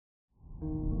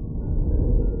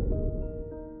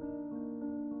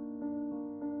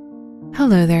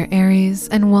Hello there, Aries,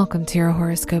 and welcome to your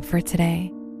horoscope for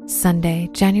today, Sunday,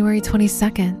 January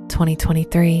 22nd,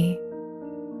 2023.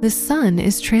 The sun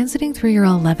is transiting through your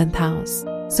 11th house,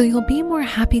 so you'll be more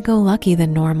happy-go-lucky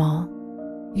than normal.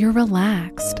 You're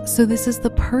relaxed, so this is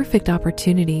the perfect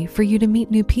opportunity for you to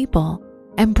meet new people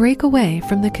and break away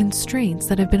from the constraints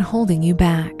that have been holding you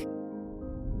back.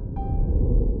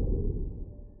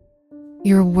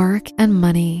 Your work and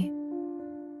money.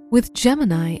 With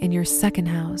Gemini in your second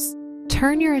house,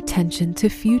 turn your attention to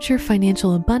future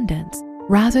financial abundance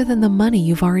rather than the money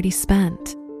you've already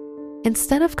spent.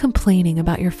 Instead of complaining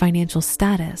about your financial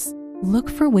status, look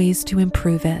for ways to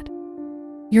improve it.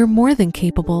 You're more than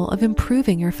capable of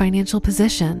improving your financial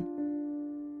position.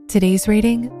 Today's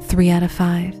rating, 3 out of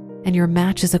 5, and your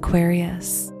match is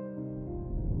Aquarius.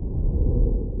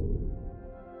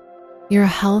 Your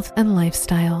health and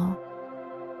lifestyle.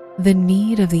 The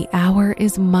need of the hour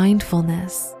is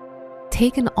mindfulness.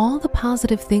 Take in all the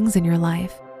positive things in your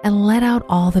life and let out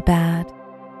all the bad.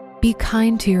 Be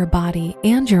kind to your body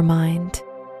and your mind.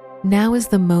 Now is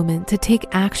the moment to take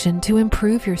action to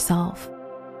improve yourself.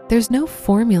 There's no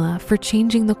formula for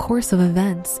changing the course of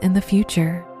events in the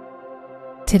future.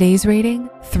 Today's rating,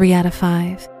 3 out of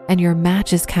 5, and your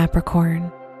match is Capricorn.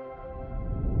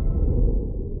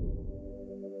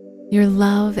 Your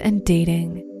love and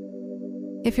dating.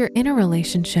 If you're in a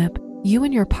relationship, you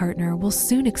and your partner will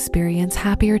soon experience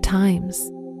happier times,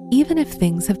 even if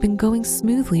things have been going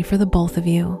smoothly for the both of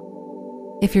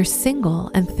you. If you're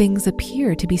single and things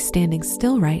appear to be standing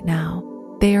still right now,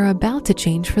 they are about to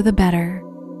change for the better.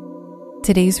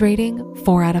 Today's rating,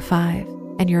 4 out of 5,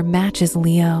 and your match is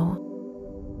Leo.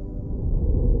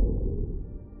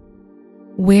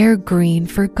 Wear green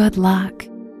for good luck.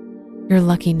 Your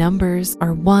lucky numbers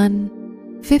are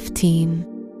 1,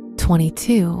 15,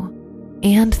 22,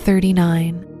 and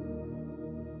 39.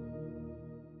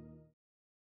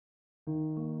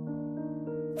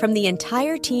 From the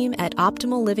entire team at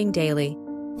Optimal Living Daily,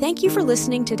 thank you for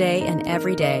listening today and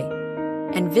every day.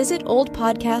 And visit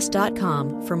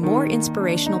oldpodcast.com for more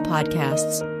inspirational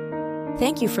podcasts.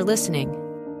 Thank you for listening.